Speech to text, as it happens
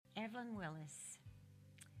Evelyn Willis.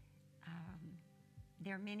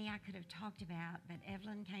 There are many I could have talked about, but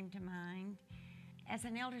Evelyn came to mind. As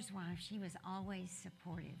an elder's wife, she was always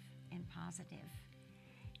supportive and positive.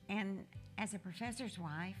 And as a professor's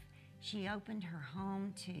wife, she opened her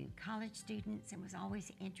home to college students and was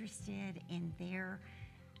always interested in their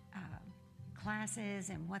classes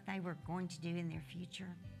and what they were going to do in their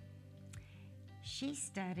future. She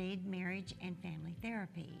studied marriage and family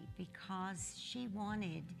therapy because she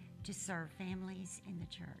wanted to serve families in the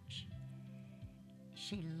church.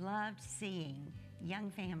 She loved seeing young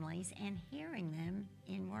families and hearing them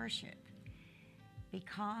in worship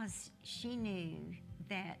because she knew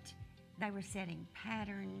that they were setting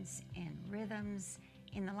patterns and rhythms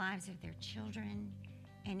in the lives of their children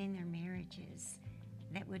and in their marriages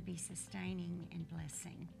that would be sustaining and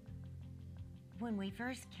blessing. When we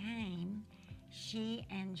first came, she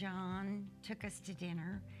and John took us to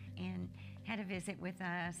dinner and had a visit with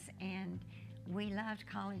us, and we loved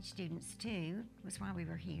college students too, was why we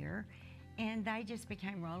were here, and they just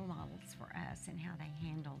became role models for us in how they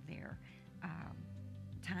handled their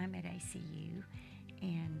time at ACU,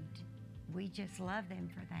 and we just love them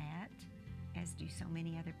for that, as do so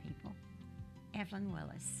many other people. Evelyn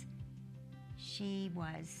Willis, she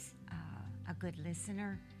was a good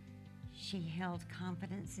listener. She held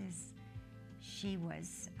confidences. She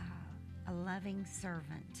was a loving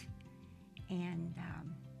servant, and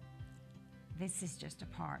this is just a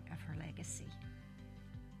part of her legacy.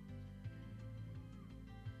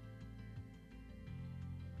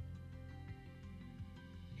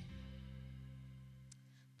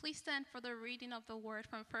 Please stand for the reading of the word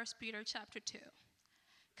from 1 Peter chapter 2.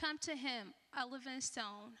 Come to him, a living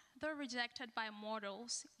stone, though rejected by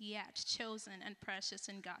mortals, yet chosen and precious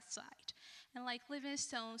in God's sight. And like living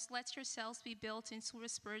stones, let yourselves be built into a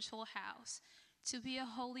spiritual house, to be a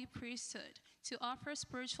holy priesthood, to offer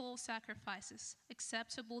spiritual sacrifices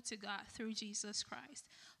acceptable to God through Jesus Christ.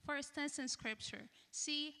 For it stands in Scripture,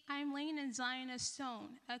 see, I am laying in Zion a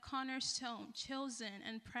stone, a cornerstone, chosen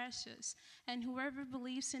and precious, and whoever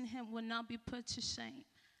believes in him will not be put to shame.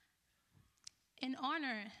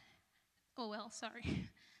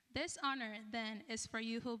 This honor then is for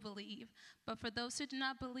you who believe, but for those who do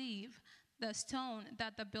not believe, the stone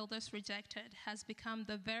that the builders rejected has become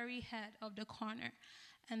the very head of the corner,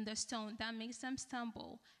 and the stone that makes them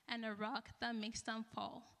stumble, and a rock that makes them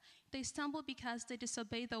fall. They stumble because they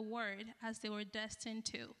disobey the word as they were destined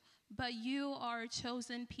to. But you are a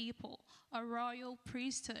chosen people, a royal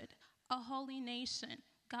priesthood, a holy nation,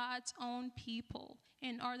 God's own people,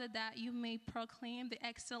 in order that you may proclaim the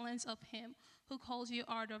excellence of him who calls you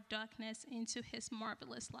out of darkness into his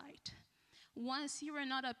marvelous light. Once you were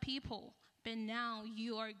not a people, but now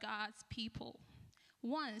you are God's people.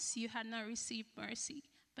 Once you had not received mercy,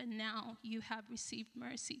 but now you have received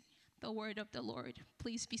mercy. The word of the Lord.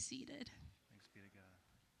 Please be seated. Thanks be to God.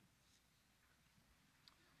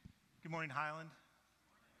 Good morning, Highland.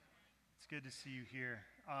 It's good to see you here.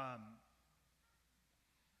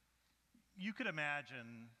 You could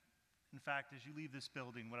imagine, in fact, as you leave this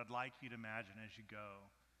building, what I'd like you to imagine as you go.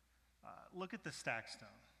 Look at the stack stone,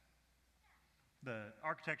 the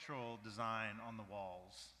architectural design on the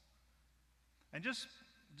walls, and just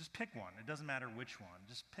pick one. It doesn't matter which one.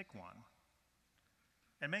 Just pick one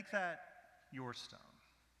and make that your stone.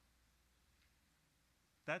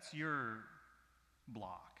 That's your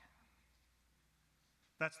block.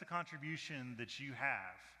 That's the contribution that you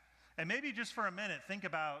have. And maybe just for a minute, think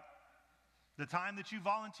about the time that you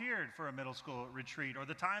volunteered for a middle school retreat, or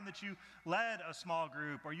the time that you led a small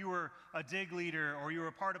group, or you were a dig leader, or you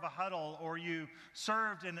were part of a huddle, or you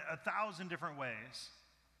served in 1,000 different ways.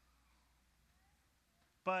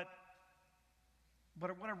 But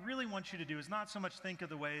what I really want you to do is not so much think of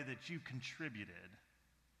the way that you contributed,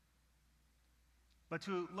 but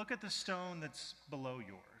to look at the stone that's below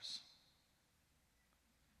yours,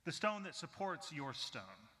 the stone that supports your stone.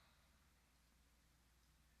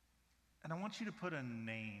 And I want you to put a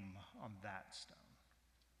name on that stone.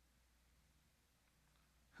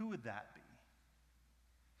 Who would that be?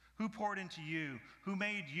 Who poured into you? Who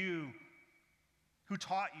made you? Who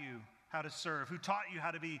taught you how to serve? Who taught you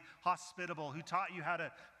how to be hospitable? Who taught you how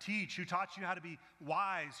to teach? Who taught you how to be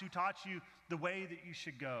wise? Who taught you the way that you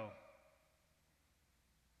should go?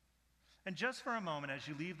 And just for a moment, as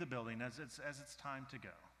you leave the building, as it's time to go,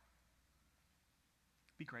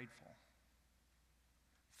 be grateful.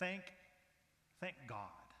 Thank God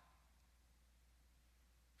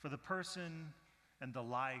for the person and the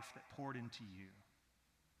life that poured into you,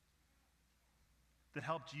 that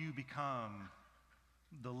helped you become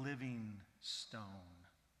the living stone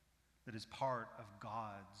that is part of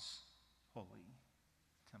God's holy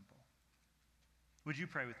temple. Would you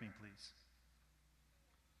pray with me, please?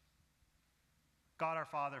 God our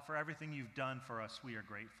Father, for everything you've done for us, we are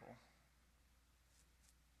grateful.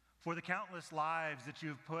 For the countless lives that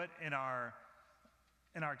you've put in our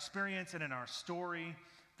experience and in our story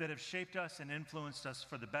that have shaped us and influenced us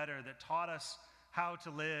for the better, that taught us how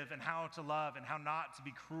to live and how to love and how not to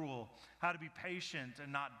be cruel, how to be patient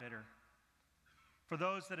and not bitter. For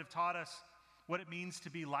those that have taught us what it means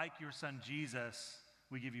to be like your son Jesus,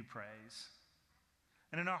 we give you praise.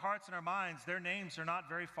 And in our hearts and our minds, their names are not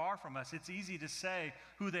very far from us. It's easy to say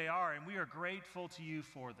who they are, and we are grateful to you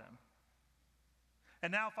for them.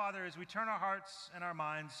 And now, Father, as we turn our hearts and our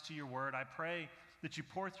minds to your word, I pray that you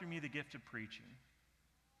pour through me the gift of preaching,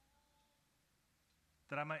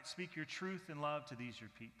 that I might speak your truth and love to these your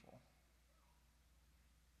people.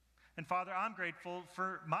 And Father, I'm grateful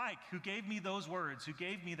for Mike, who gave me those words, who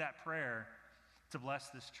gave me that prayer to bless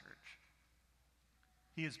this church.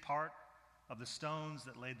 He is part of the stones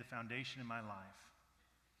that laid the foundation in my life.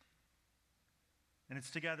 And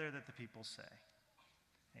it's together that the people say,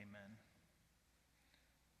 amen.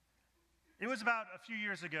 It was about a few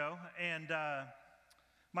years ago, and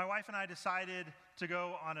my wife and I decided to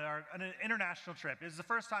go on an international trip. It was the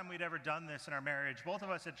first time we'd ever done this in our marriage. Both of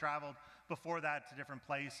us had traveled before that to different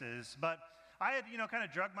places, but I had, kind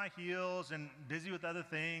of drug my heels and busy with other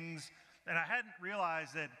things, and I hadn't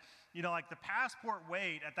realized that, the passport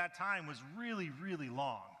wait at that time was really, really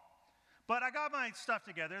long. But I got my stuff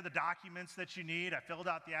together, the documents that you need. I filled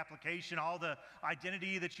out the application, all the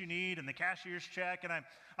identity that you need, and the cashier's check. And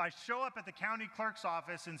I show up at the county clerk's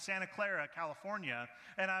office in Santa Clara, California,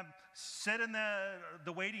 and I sit in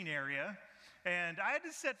the waiting area. And I had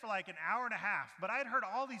to sit for like an hour and a half, but I had heard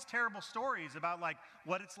all these terrible stories about like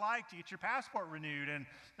what it's like to get your passport renewed.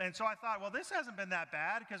 And so I thought, well, this hasn't been that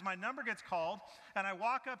bad, because my number gets called, and I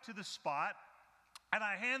walk up to the spot, and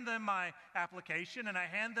I hand them my application, and I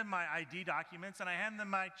hand them my ID documents, and I hand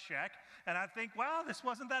them my check, and I think, wow, this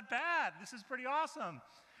wasn't that bad. This is pretty awesome.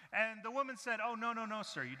 And the woman said, oh, no,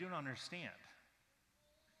 sir, you don't understand.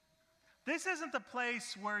 This isn't the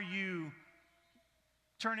place where you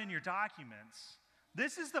turn in your documents.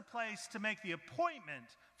 This is the place to make the appointment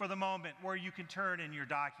for the moment where you can turn in your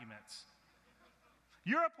documents.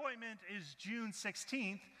 Your appointment is June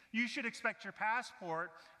 16th. You should expect your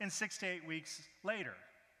passport in 6 to 8 weeks later.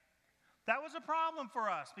 That was a problem for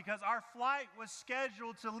us because our flight was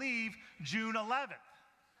scheduled to leave June 11th.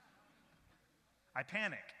 I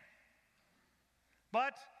panic.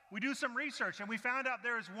 But we do some research, and we found out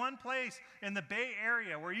there is one place in the Bay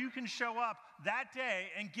Area where you can show up that day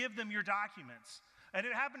and give them your documents. And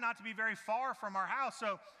it happened not to be very far from our house.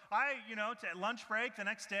 So I, at lunch break the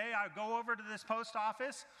next day, I go over to this post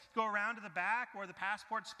office, go around to the back where the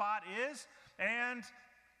passport spot is, and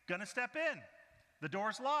gonna step in. The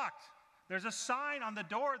door's locked. There's a sign on the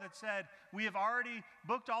door that said, we have already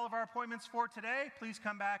booked all of our appointments for today. Please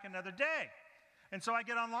come back another day. And so I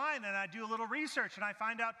get online and I do a little research, and I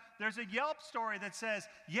find out there's a Yelp story that says,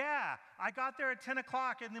 yeah, I got there at 10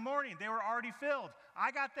 o'clock in the morning. They were already filled.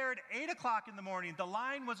 I got there at 8 o'clock in the morning. The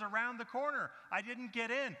line was around the corner. I didn't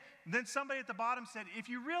get in. And then somebody at the bottom said, if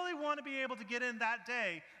you really want to be able to get in that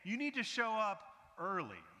day, you need to show up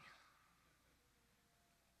early.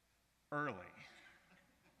 Early.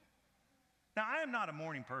 Now, I am not a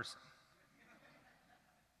morning person.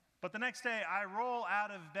 But the next day, I roll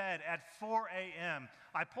out of bed at 4 a.m.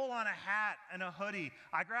 I pull on a hat and a hoodie.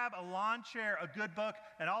 I grab a lawn chair, a good book,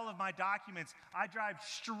 and all of my documents. I drive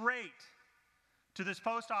straight to this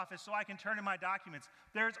post office so I can turn in my documents.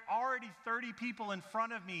 There's already 30 people in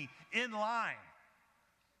front of me in line.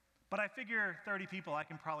 But I figure 30 people, I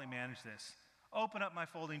can probably manage this. Open up my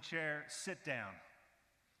folding chair, sit down.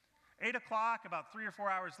 8 o'clock, about 3 or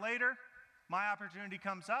 4 hours later, my opportunity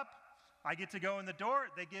comes up. I get to go in the door.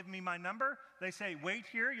 They give me my number. They say, wait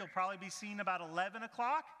here. You'll probably be seen about 11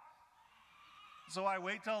 o'clock. So I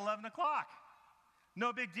wait till 11 o'clock.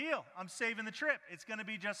 No big deal. I'm saving the trip. It's going to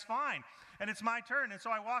be just fine. And it's my turn. And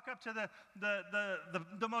so I walk up to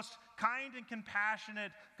the most kind and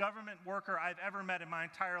compassionate government worker I've ever met in my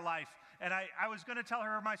entire life. And I was going to tell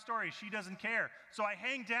her my story. She doesn't care. So I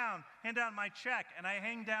hand down my check, and I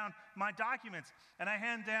hang down my documents, and I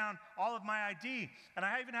hand down all of my ID. And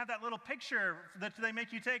I even have that little picture that they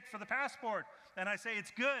make you take for the passport. And I say,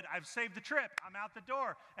 it's good. I've saved the trip. I'm out the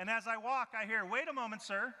door. And as I walk, I hear, wait a moment,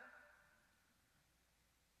 sir.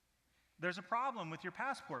 There's a problem with your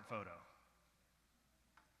passport photo.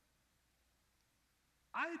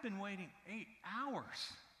 I had been waiting 8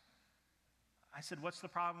 hours. I said, what's the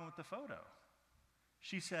problem with the photo?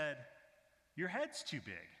 She said, your head's too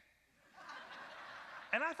big.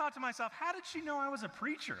 And I thought to myself, how did she know I was a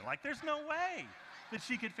preacher? Like, there's no way that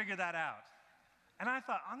she could figure that out. And I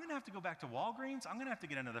thought, I'm going to have to go back to Walgreens. I'm going to have to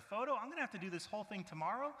get another photo. I'm going to have to do this whole thing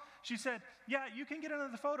tomorrow. She said, yeah, you can get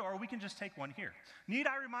another photo, or we can just take one here. Need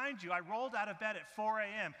I remind you, I rolled out of bed at 4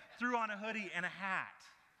 a.m., threw on a hoodie and a hat.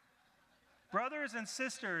 Brothers and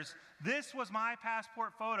sisters, this was my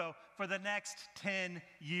passport photo for the next 10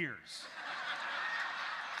 years.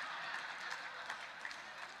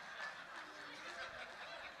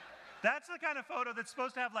 That's the kind of photo that's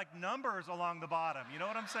supposed to have like numbers along the bottom. You know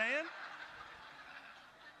what I'm saying?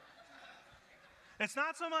 It's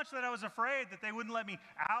not so much that I was afraid that they wouldn't let me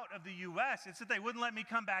out of the U.S., it's that they wouldn't let me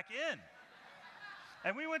come back in.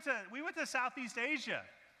 And we went to Southeast Asia.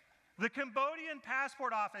 The Cambodian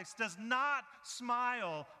passport office does not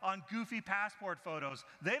smile on goofy passport photos.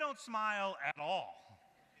 They don't smile at all.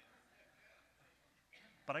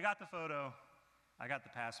 But I got the photo, I got the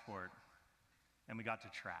passport, and we got to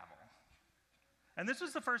travel. And this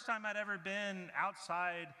was the first time I'd ever been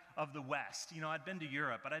outside of the West. You know, I'd been to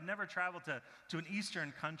Europe, but I'd never traveled to an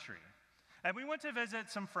Eastern country. And we went to visit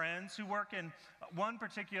some friends who work in one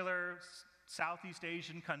particular Southeast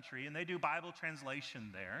Asian country, and they do Bible translation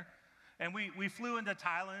there. And we flew into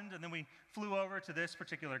Thailand, and then we flew over to this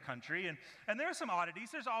particular country. And there are some oddities.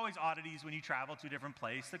 There's always oddities when you travel to a different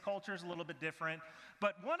place. The culture is a little bit different.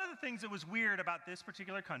 But one of the things that was weird about this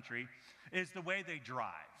particular country is the way they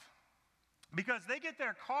drive. Because they get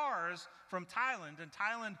their cars from Thailand, and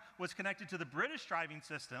Thailand was connected to the British driving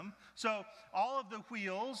system. So all of the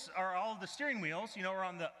wheels, or all of the steering wheels, you know, are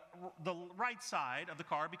on the right side of the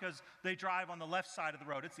car because they drive on the left side of the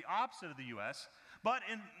road. It's the opposite of the U.S. But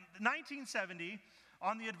in 1970,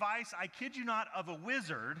 on the advice, I kid you not, of a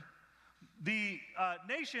wizard, the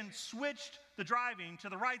nation switched the driving to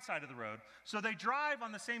the right side of the road. So they drive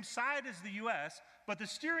on the same side as the U.S., but the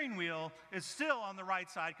steering wheel is still on the right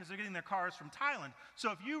side because they're getting their cars from Thailand.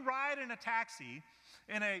 So if you ride in a taxi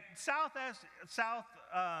in a Southeast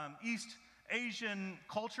Asian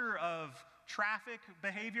culture of traffic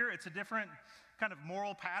behavior, it's a different kind of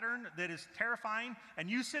moral pattern that is terrifying, and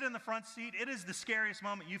you sit in the front seat, it is the scariest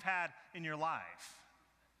moment you've had in your life.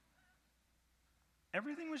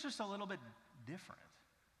 Everything was just a little bit different.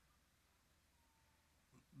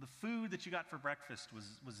 The food that you got for breakfast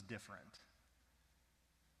was different.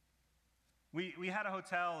 We had a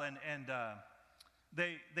hotel, and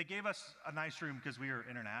they gave us a nice room because we were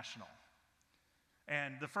international.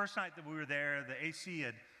 And the first night that we were there, the AC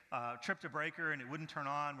had tripped a breaker and it wouldn't turn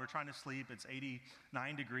on. We're trying to sleep. It's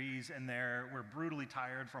 89 degrees in there. We're brutally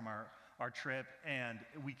tired from our trip, and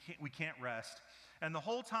we can't rest. And the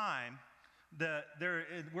whole time,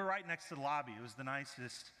 we're right next to the lobby. It was the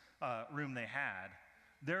nicest room they had.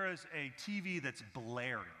 There is a TV that's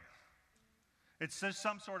blaring. It's just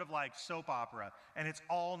some sort of like soap opera, and it's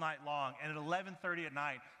all night long. And at 11:30 at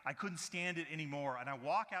night, I couldn't stand it anymore. And I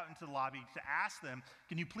walk out into the lobby to ask them,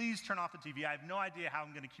 can you please turn off the TV? I have no idea how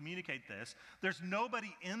I'm going to communicate this. There's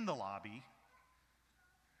nobody in the lobby.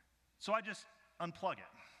 So I just unplug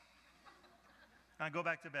it. And I go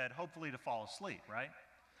back to bed, hopefully to fall asleep, right?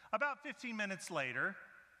 About 15 minutes later,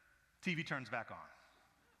 TV turns back on.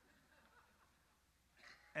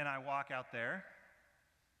 And I walk out there.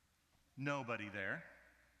 Nobody there.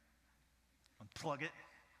 Unplug it.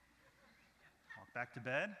 Walk back to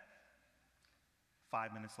bed.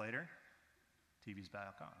 5 minutes later, TV's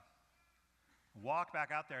back on. Walk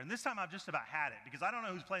back out there, and this time I've just about had it because I don't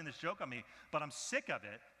know who's playing this joke on me, but I'm sick of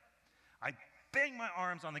it. I bang my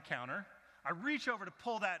arms on the counter. I reach over to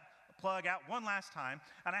pull that plug out one last time,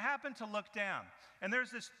 and I happen to look down, and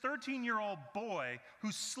there's this 13-year-old boy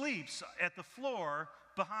who sleeps at the floor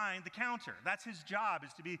behind the counter. That's his job,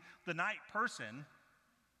 is to be the night person.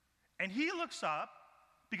 And he looks up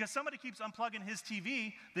because somebody keeps unplugging his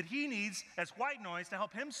TV that he needs as white noise to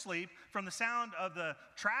help him sleep from the sound of the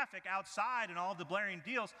traffic outside and all the blaring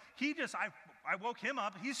deals. I woke him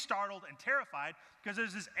up. He's startled and terrified because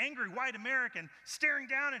there's this angry white American staring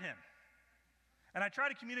down at him. And I try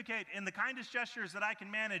to communicate in the kindest gestures that I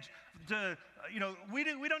can manage to, we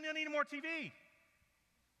don't need any more TV.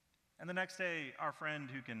 And the next day, our friend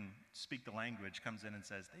who can speak the language comes in and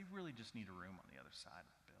says, they really just need a room on the other side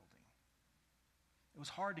of the building. It was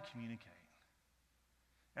hard to communicate.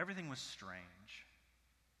 Everything was strange.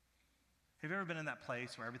 Have you ever been in that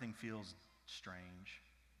place where everything feels strange?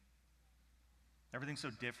 Everything's so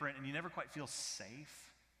different, and you never quite feel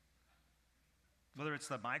safe? Whether it's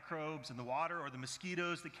the microbes in the water, or the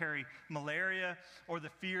mosquitoes that carry malaria, or the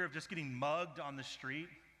fear of just getting mugged on the street.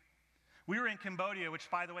 We were in Cambodia, which,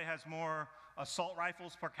 by the way, has more assault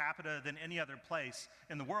rifles per capita than any other place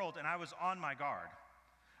in the world, and I was on my guard.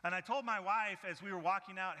 And I told my wife as we were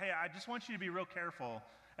walking out, hey, I just want you to be real careful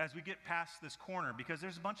as we get past this corner, because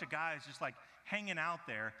there's a bunch of guys just like hanging out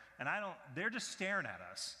there, and they're just staring at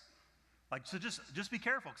us. Like, so just be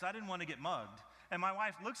careful, because I didn't want to get mugged. And my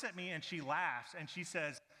wife looks at me and she laughs and she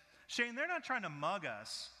says, Shane, they're not trying to mug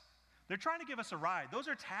us. They're trying to give us a ride. Those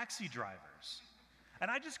are taxi drivers. And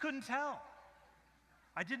I just couldn't tell.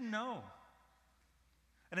 I didn't know.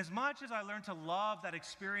 And as much as I learned to love that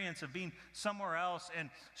experience of being somewhere else, and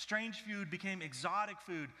strange food became exotic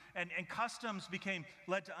food, and customs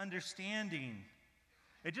led to understanding,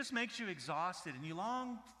 it just makes you exhausted, and you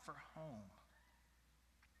long for home.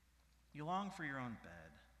 You long for your own bed.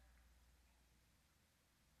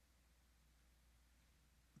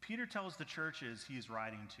 Peter tells the churches he is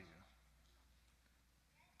writing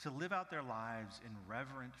to live out their lives in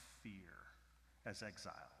reverent fear as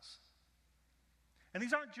exiles. And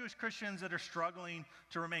these aren't Jewish Christians that are struggling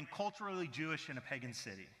to remain culturally Jewish in a pagan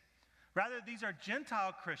city. Rather, these are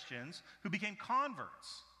Gentile Christians who became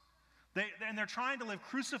converts. They're trying to live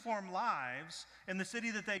cruciform lives in the city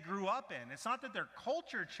that they grew up in. It's not that their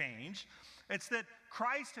culture changed. It's that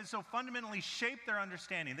Christ has so fundamentally shaped their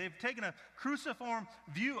understanding. They've taken a cruciform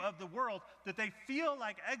view of the world that they feel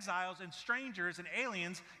like exiles and strangers and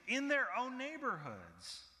aliens in their own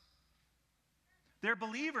neighborhoods. They're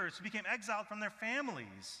believers who became exiled from their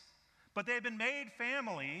families, but they have been made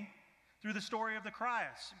family through the story of the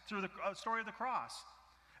cross,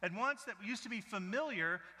 And once that used to be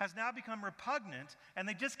familiar has now become repugnant, and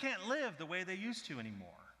they just can't live the way they used to anymore.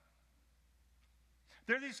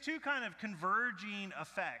 There are these two kind of converging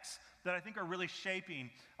effects that I think are really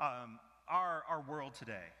shaping our world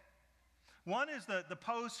today. One is the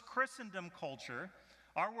post-Christendom culture.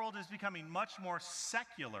 Our world is becoming much more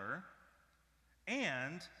secular,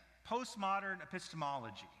 and postmodern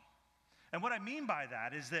epistemology. And what I mean by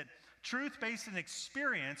that is that truth-based in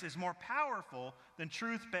experience is more powerful than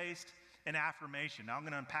truth-based in affirmation. Now I'm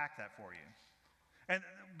going to unpack that for you. And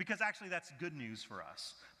because actually that's good news for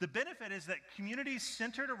us. The benefit is that communities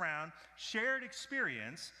centered around shared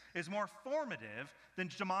experience is more formative than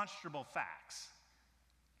demonstrable facts.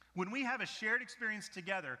 When we have a shared experience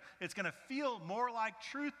together, it's going to feel more like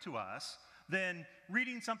truth to us than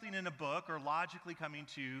reading something in a book or logically coming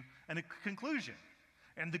to a conclusion.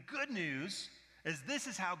 And the good news is this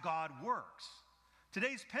is how God works.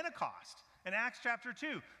 Today's Pentecost. In Acts chapter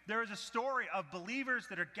 2, there is a story of believers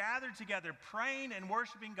that are gathered together praying and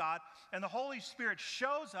worshiping God, and the Holy Spirit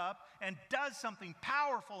shows up and does something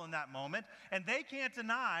powerful in that moment, and they can't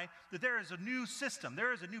deny that there is a new system,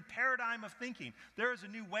 there is a new paradigm of thinking, there is a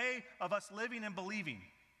new way of us living and believing.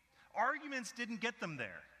 Arguments didn't get them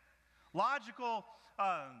there. Logical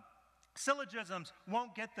syllogisms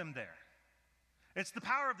won't get them there. It's the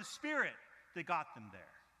power of the Spirit that got them there.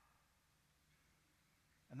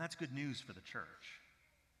 And that's good news for the church.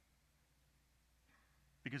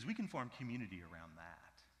 Because we can form community around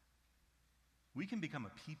that. We can become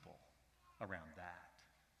a people around that.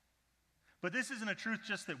 But this isn't a truth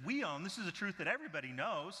just that we own. This is a truth that everybody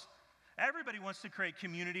knows. Everybody wants to create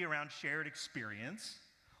community around shared experience.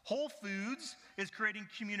 Whole Foods is creating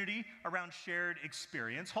community around shared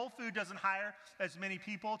experience. Whole Foods doesn't hire as many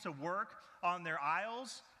people to work on their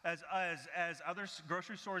aisles as other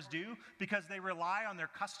grocery stores do, because they rely on their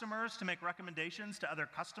customers to make recommendations to other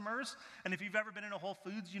customers. And if you've ever been in a Whole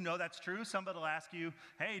Foods, you know that's true. Somebody will ask you,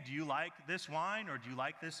 hey, do you like this wine, or do you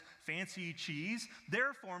like this fancy cheese?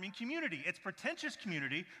 They're forming community. It's pretentious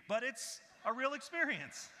community, but it's a real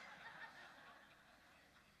experience.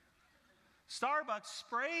 Starbucks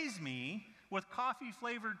sprays me with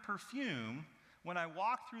coffee-flavored perfume when I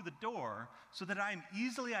walk through the door so that I'm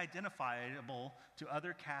easily identifiable to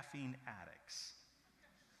other caffeine addicts.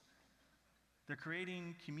 They're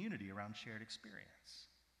creating community around shared experience.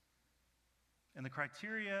 And the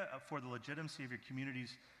criteria for the legitimacy of your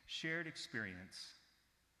community's shared experience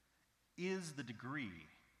is the degree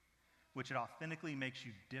which it authentically makes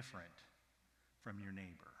you different from your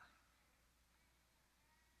neighbor.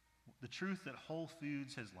 The truth that Whole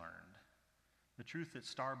Foods has learned, the truth that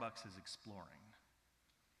Starbucks is exploring,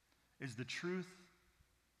 is the truth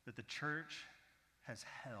that the church has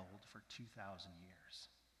held for 2,000 years.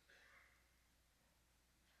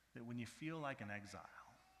 That when you feel like an exile,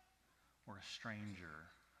 or a stranger,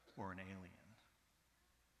 or an alien,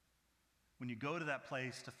 when you go to that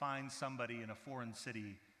place to find somebody in a foreign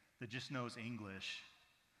city that just knows English,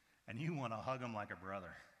 and you want to hug them like a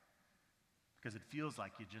brother, because it feels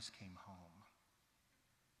like you just came home.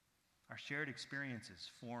 Our shared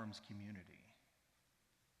experiences forms community.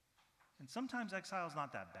 And sometimes exile is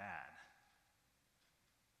not that bad.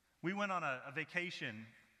 We went on a vacation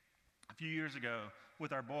a few years ago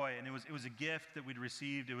with our boy, and it was a gift that we'd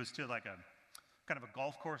received. It was to like a kind of a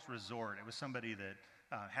golf course resort. It was somebody that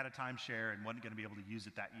had a timeshare and wasn't going to be able to use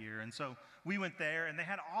it that year. And so we went there, and they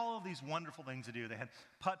had all of these wonderful things to do. They had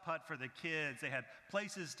putt-putt for the kids. They had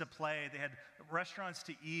places to play. They had restaurants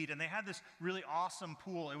to eat. And they had this really awesome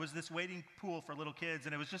pool. It was this wading pool for little kids,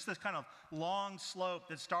 and it was just this kind of long slope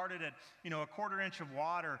that started at, a quarter inch of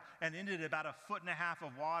water and ended at about 1.5 feet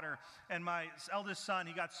of water. And my eldest son,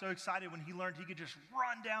 he got so excited when he learned he could just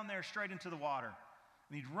run down there straight into the water.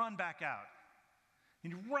 And he'd run back out.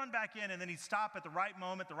 He'd run back in, and then he'd stop at the right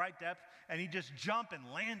moment, the right depth, and he'd just jump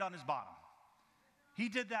and land on his bottom. He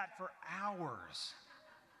did that for hours.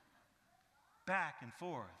 Back and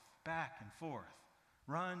forth,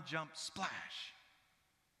 run, jump, splash.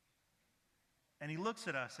 And he looks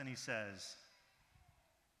at us and he says,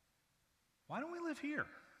 "Why don't we live here?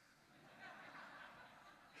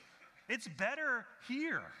 It's better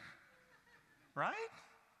here," right?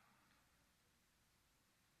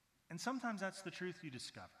 And sometimes that's the truth you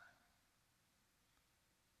discover.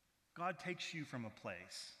 God takes you from a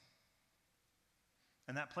place,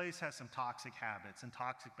 and that place has some toxic habits and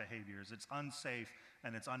toxic behaviors. It's unsafe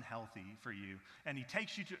and it's unhealthy for you. And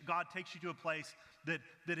God takes you to a place that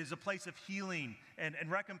is a place of healing and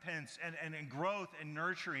recompense and growth and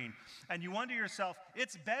nurturing. And you wonder to yourself,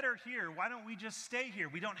 it's better here. Why don't we just stay here?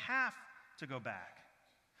 We don't have to go back.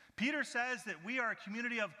 Peter says that we are a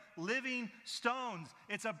community of living stones.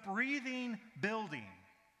 It's a breathing building.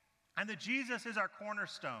 And that Jesus is our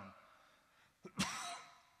cornerstone.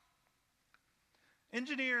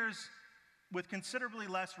 Engineers with considerably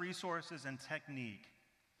less resources and technique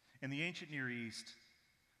in the ancient Near East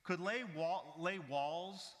could lay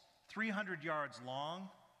walls 300 yards long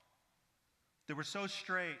that were so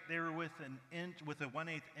straight they were with a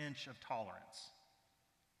 1/8 inch of tolerance.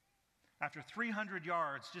 After 300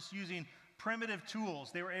 yards, just using primitive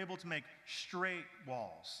tools, they were able to make straight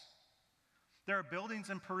walls. There are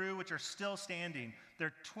buildings in Peru which are still standing.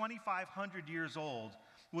 They're 2,500 years old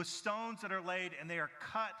with stones that are laid, and they are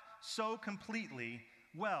cut so completely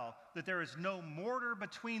well that there is no mortar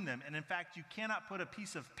between them. And in fact, you cannot put a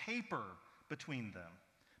piece of paper between them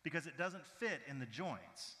because it doesn't fit in the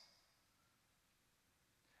joints.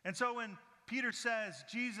 And so when Peter says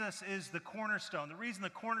Jesus is the cornerstone, the reason the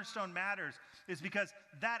cornerstone matters is because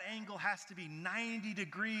that angle has to be 90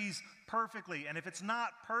 degrees perfectly. And if it's not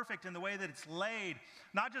perfect in the way that it's laid,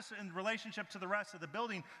 not just in relationship to the rest of the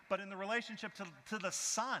building, but in the relationship to the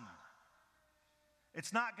sun,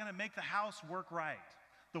 it's not going to make the house work right.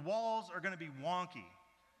 The walls are going to be wonky.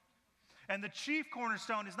 And the chief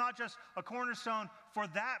cornerstone is not just a cornerstone for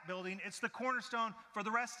that building, it's the cornerstone for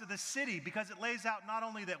the rest of the city because it lays out not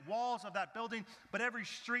only the walls of that building, but every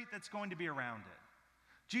street that's going to be around it.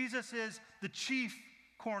 Jesus is the chief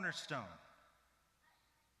cornerstone.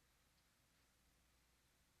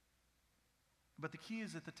 But the key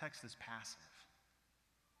is that the text is passive.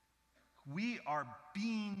 We are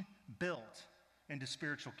being built into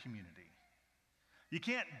spiritual community. You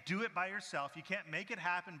can't do it by yourself. You can't make it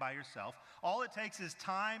happen by yourself. All it takes is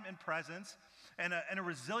time and presence and a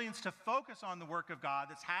resilience to focus on the work of God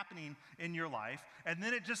that's happening in your life. And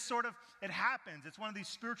then it just it happens. It's one of these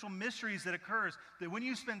spiritual mysteries that occurs that when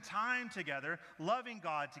you spend time together, loving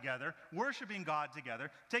God together, worshiping God together,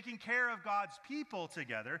 taking care of God's people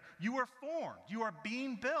together, you are formed. You are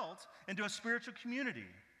being built into a spiritual community.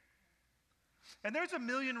 And there's a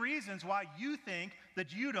million reasons why you think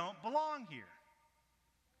that you don't belong here.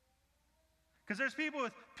 Because there's people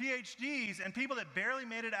with PhDs and people that barely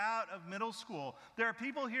made it out of middle school. There are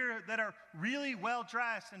people here that are really well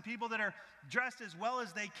dressed and people that are dressed as well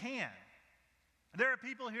as they can. There are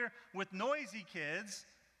people here with noisy kids,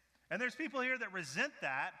 and there's people here that resent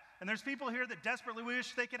that, and there's people here that desperately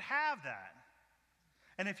wish they could have that.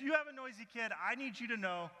 And if you have a noisy kid, I need you to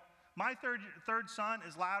know my third son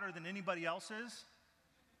is louder than anybody else's,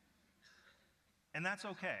 and that's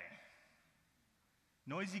okay.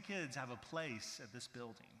 Noisy kids have a place at this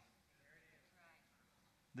building,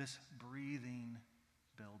 this breathing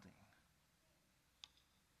building.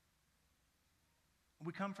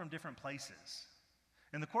 We come from different places.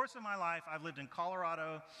 In the course of my life, I've lived in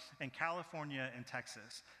Colorado and California and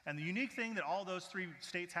Texas. And the unique thing that all those three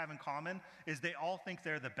states have in common is they all think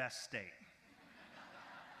they're the best state.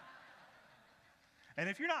 And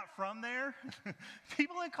if you're not from there,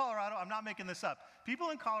 people in Colorado, I'm not making this up, people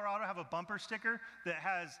in Colorado have a bumper sticker that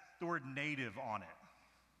has the word native on it.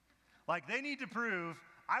 Like they need to prove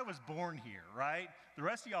I was born here, right? The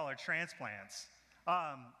rest of y'all are transplants.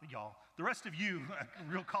 The rest of you,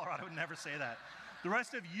 real Colorado would never say that. The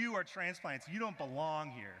rest of you are transplants. You don't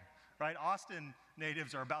belong here, right? Austin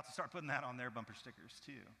natives are about to start putting that on their bumper stickers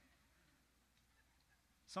too.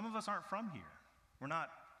 Some of us aren't from here. We're not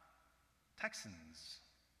Texans.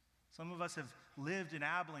 Some of us have lived in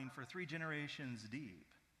Abilene for 3 generations deep.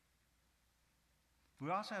 We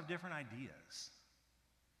also have different ideas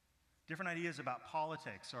about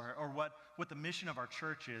politics or what the mission of our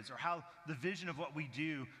church is, or how the vision of what we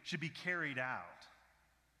do should be carried out.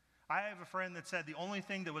 I have a friend that said the only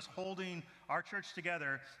thing that was holding our church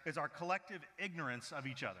together is our collective ignorance of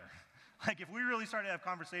each other. Like, if we really started to have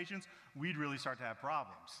conversations, we'd really start to have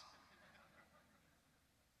problems.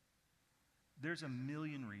 There's a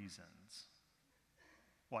million reasons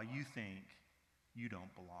why you think you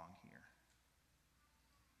don't belong here.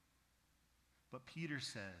 But Peter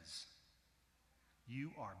says,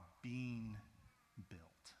 you are being built.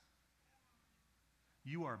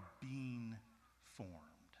 You are being formed.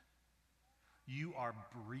 You are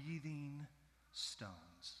breathing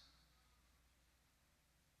stones.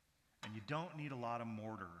 And you don't need a lot of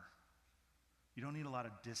mortar. You don't need a lot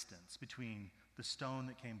of distance between the stone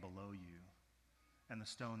that came below you and the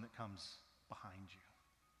stone that comes behind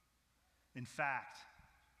you. In fact,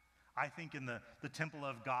 I think in the temple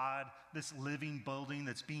of God, this living building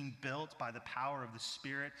that's being built by the power of the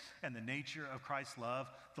Spirit and the nature of Christ's love,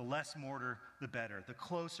 the less mortar, the better. The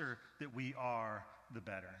closer that we are, the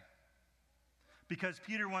better. Because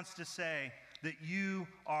Peter wants to say that you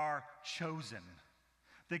are chosen.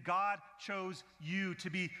 That God chose you to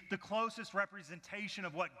be the closest representation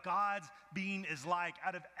of what God's being is like.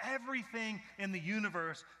 Out of everything in the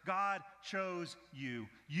universe, God chose you.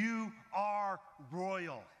 You are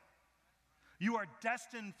royal. You are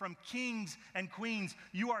destined from kings and queens.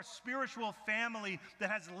 You are spiritual family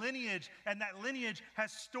that has lineage, and that lineage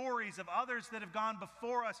has stories of others that have gone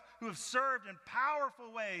before us who have served in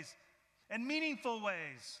powerful ways and meaningful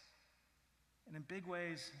ways, and in big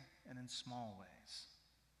ways and in small ways.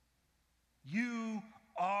 You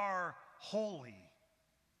are holy.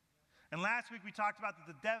 And last week we talked about that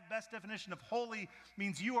the best definition of holy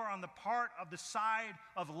means you are on the part of the side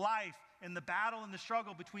of life in the battle and the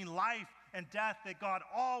struggle between life and death, that God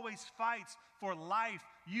always fights for life.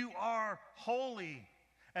 You are holy.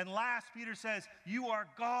 And last, Peter says, you are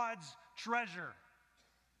God's treasure.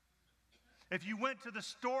 If you went to the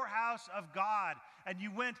storehouse of God and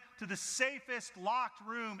you went to the safest locked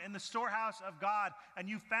room in the storehouse of God and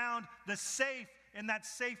you found the safe in that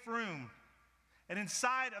safe room, and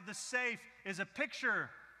inside of the safe is a picture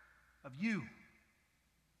of you.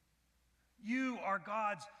 You are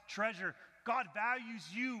God's treasure. God values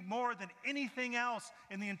you more than anything else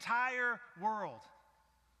in the entire world.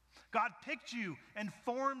 God picked you and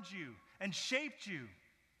formed you and shaped you.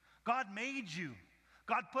 God made you.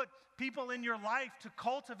 God put people in your life to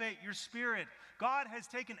cultivate your spirit. God has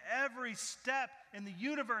taken every step in the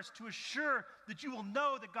universe to assure that you will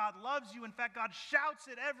know that God loves you. In fact, God shouts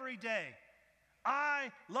it every day.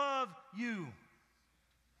 I love you.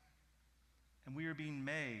 And we are being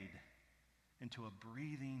made into a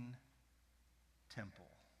breathing temple.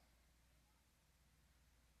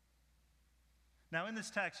 Now, in this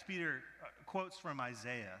text, Peter quotes from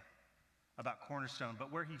Isaiah about Cornerstone,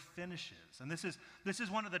 but where he finishes, and this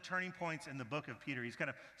is one of the turning points in the book of Peter. He's kind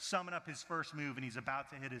of summing up his first move, and he's about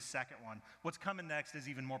to hit his second one. What's coming next is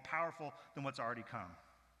even more powerful than what's already come.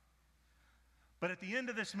 But at the end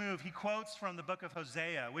of this move, he quotes from the book of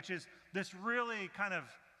Hosea, which is this really kind of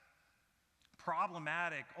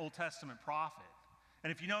problematic Old Testament prophet.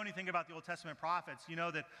 And if you know anything about the Old Testament prophets, you know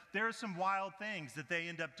that there are some wild things that they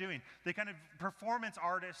end up doing. They kind of performance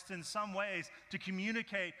artists in some ways to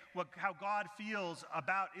communicate how God feels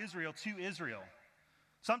about Israel to Israel.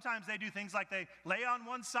 Sometimes they do things like they lay on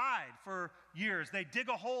one side for years. They dig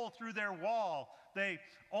a hole through their wall. They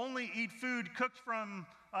only eat food cooked from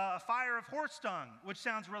a fire of horse dung, which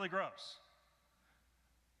sounds really gross.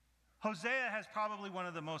 Hosea has probably one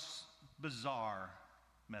of the most bizarre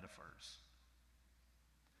metaphors.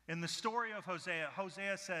 In the story of Hosea,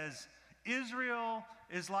 Hosea says, Israel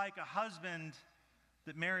is like a husband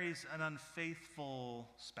that marries an unfaithful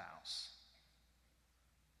spouse.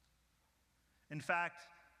 In fact,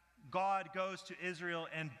 God goes to Israel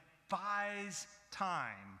and buys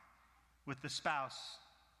time with the spouse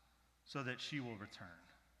so that she will return.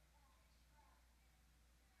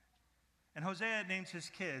 And Hosea names his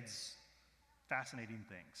kids fascinating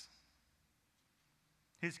things.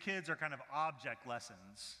 His kids are kind of object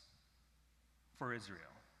lessons for Israel.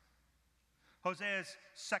 Hosea's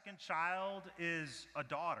second child is a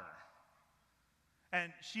daughter,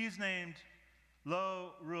 and she's named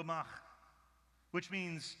Lo Ruhamach, which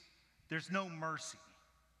means there's no mercy.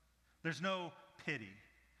 There's no pity.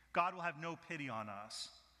 God will have no pity on us.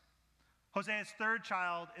 Hosea's third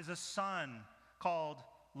child is a son called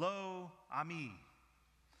Lo Ami,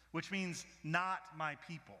 which means not my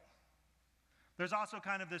people. There's also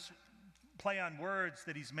kind of this play on words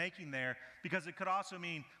that he's making there, because it could also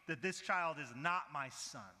mean that this child is not my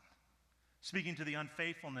son, speaking to the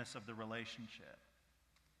unfaithfulness of the relationship.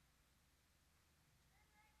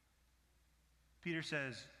 Peter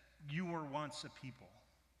says, you were once a people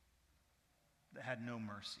that had no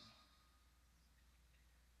mercy.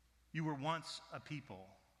 You were once a people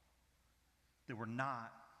that were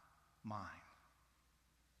not mine.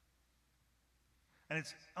 And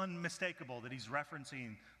it's unmistakable that he's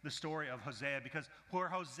referencing the story of Hosea, because where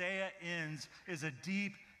Hosea ends is a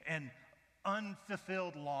deep and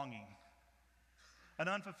unfulfilled longing. An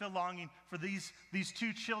unfulfilled longing for these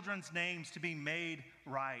two children's names to be made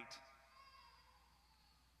right.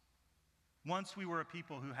 Once we were a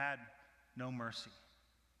people who had no mercy,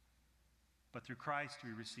 but through Christ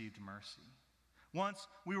we received mercy. Once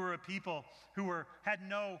we were a people who had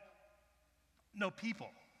no people.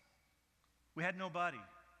 We had nobody.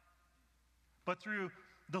 But through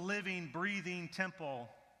the living, breathing temple,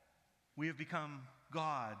 we have become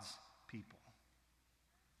God's people.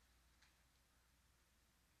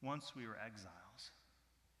 Once we were exiles,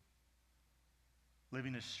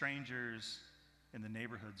 living as strangers in the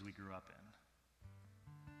neighborhoods we grew up in.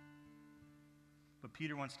 But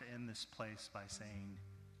Peter wants to end this place by saying,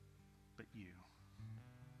 but you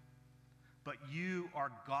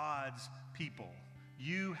are God's people.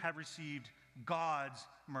 You have received God's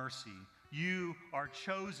mercy. You are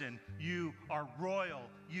chosen. You are royal.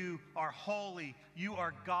 You are holy. You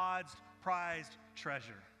are God's prized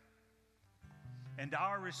treasure. And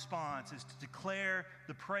our response is to declare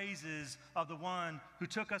the praises of the one who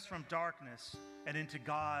took us from darkness and into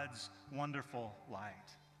God's wonderful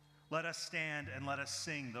light. Let us stand and let us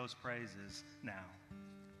sing those praises now.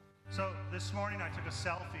 So this morning I took a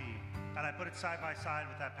selfie and I put it side by side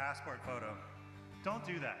with that passport photo. Don't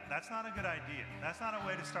do that. That's not a good idea. That's not a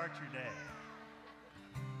way to start your day.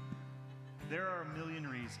 There are a million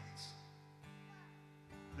reasons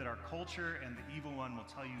that our culture and the evil one will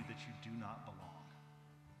tell you that you do not belong.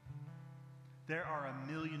 There are a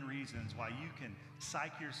million reasons why you can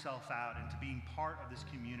psych yourself out into being part of this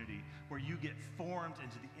community where you get formed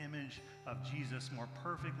into the image of Jesus more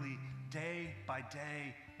perfectly day by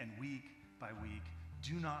day and week by week.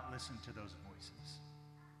 Do not listen to those voices.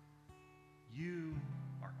 You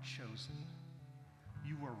are chosen.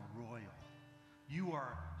 You are royal. You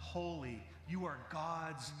are holy. You are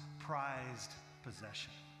God's prized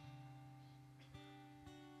possession.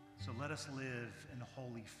 So let us live in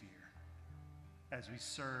holy fear as we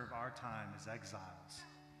serve our time as exiles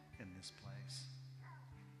in this place.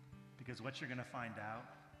 Because what you're going to find out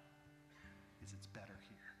is it's better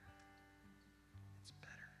here.